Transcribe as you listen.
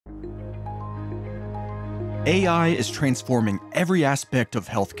AI is transforming every aspect of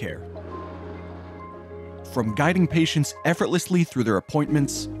healthcare. From guiding patients effortlessly through their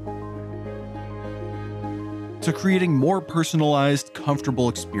appointments to creating more personalized, comfortable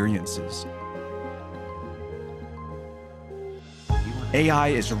experiences. AI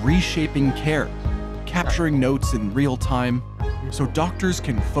is reshaping care, capturing notes in real time so doctors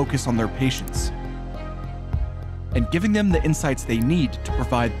can focus on their patients and giving them the insights they need to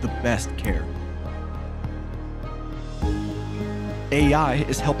provide the best care. AI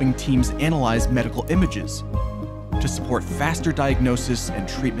is helping teams analyze medical images to support faster diagnosis and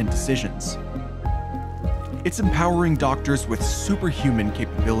treatment decisions. It's empowering doctors with superhuman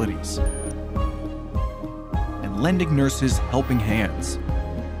capabilities and lending nurses helping hands.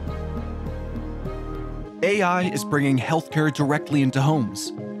 AI is bringing healthcare directly into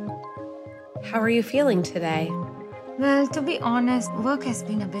homes. How are you feeling today? Well, to be honest, work has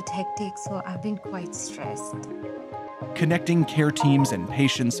been a bit hectic, so I've been quite stressed. Connecting care teams and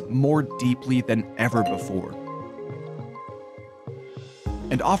patients more deeply than ever before.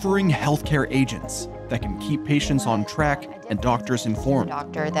 And offering healthcare agents that can keep patients on track and doctors informed.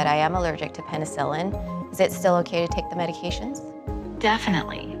 Doctor, that I am allergic to penicillin. Is it still okay to take the medications?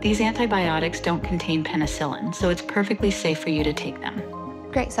 Definitely. These antibiotics don't contain penicillin, so it's perfectly safe for you to take them.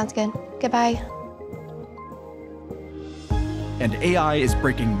 Great, sounds good. Goodbye. And AI is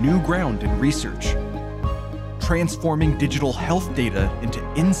breaking new ground in research, transforming digital health data into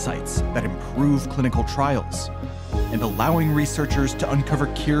insights that improve clinical trials, and allowing researchers to uncover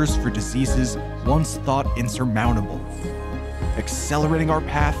cures for diseases once thought insurmountable, accelerating our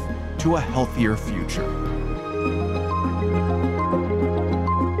path to a healthier future.